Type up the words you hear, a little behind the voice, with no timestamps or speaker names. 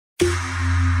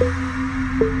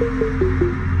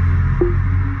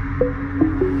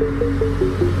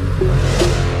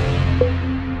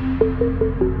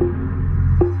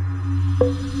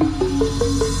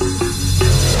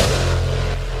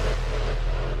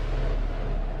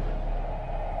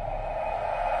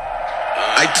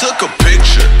took a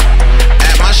picture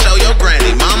at my show, your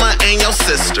granny, mama, and your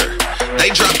sister.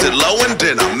 They dropped it low and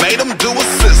then I made them do a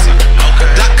scissor.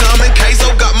 Dotcom and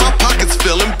Kayzo got my pockets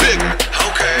feeling bigger.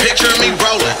 Picture me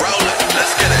rolling,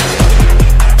 let's get it.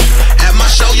 At my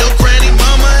show, your granny,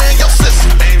 mama, and your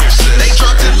sister. They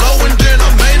dropped it low and then I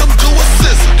made them do a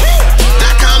scissor.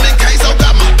 Dotcom and Kayzo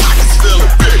got my pockets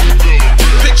feeling bigger.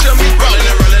 Picture me rolling,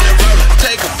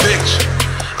 take a picture.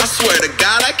 I swear to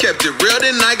God, I kept it real,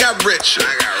 then I got richer.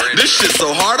 This shit so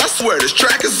hard, I swear this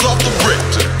track is off the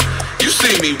Richter. You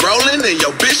see me rolling and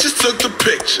your bitch just took the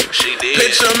picture. She did.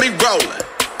 Picture me rolling,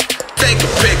 take a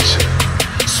picture.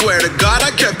 Swear to God, I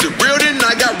kept it real, then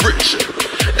I got richer.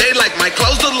 They like my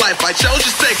clothes to life, I chose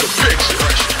just take a picture.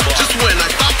 Just when I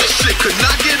thought this shit could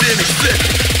not get any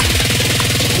sicker.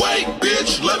 Wait,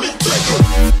 bitch, let me take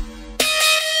a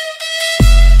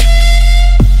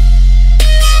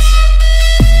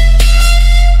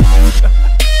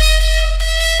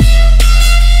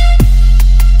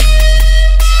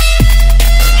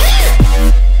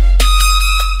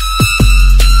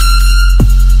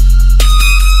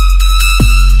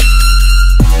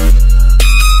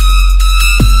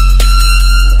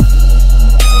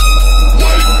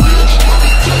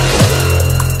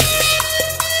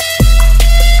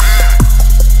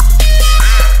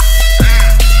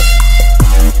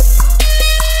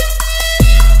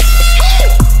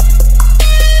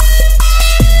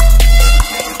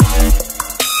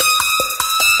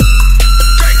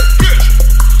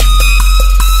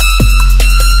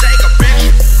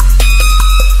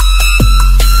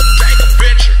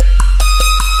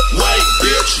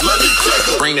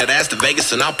that ass to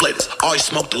Vegas and I'll play this. Always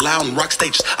smoked loud and rock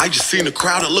stages. I just seen the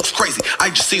crowd, it looks crazy.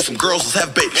 I just seen some girls that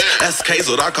have babies. That's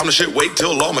Kayzo.com, the shit. Wait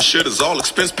till all my shit is all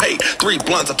expense paid. 3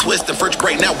 blunts, I twist in first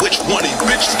grade. Now which one of you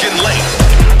bitches getting laid?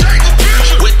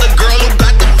 With the girl who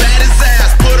got the fattest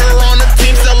ass. Put her on the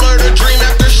team, sell her the dream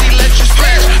after she let you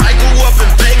smash. I grew up in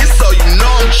Vegas, so you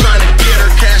know I'm trying to get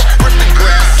her cash. Rip the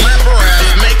grass, slap her ass,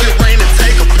 make it rain and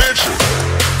take a picture.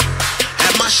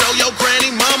 At my show, your granny,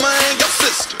 mama, and your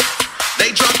sister. They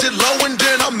dropped it low and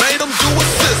then I made them do a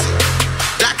scissor.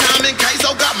 Dotcom and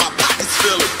Kayzo got my pockets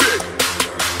feeling big.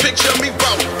 Picture me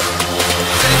rolling.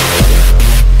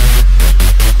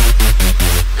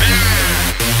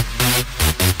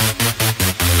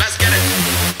 Let's get it.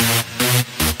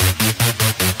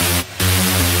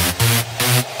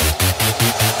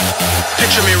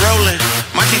 Picture me rolling.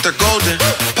 My teeth are golden.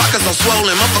 Pockets are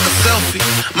swollen. Motherfucker selfie.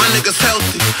 My niggas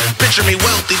healthy. Picture me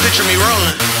wealthy. Picture me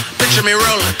rolling. Picture me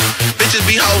rolling. Bitches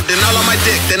be holding all on my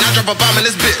dick, then I drop a bomb in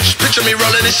this bitch. Picture me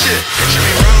rolling this shit. Picture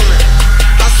me rolling.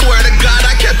 I swear to God,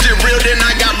 I kept it real, then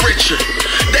I got richer.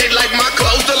 They like my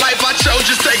clothes, the life I chose,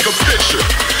 just take a picture.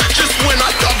 Just when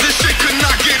I thought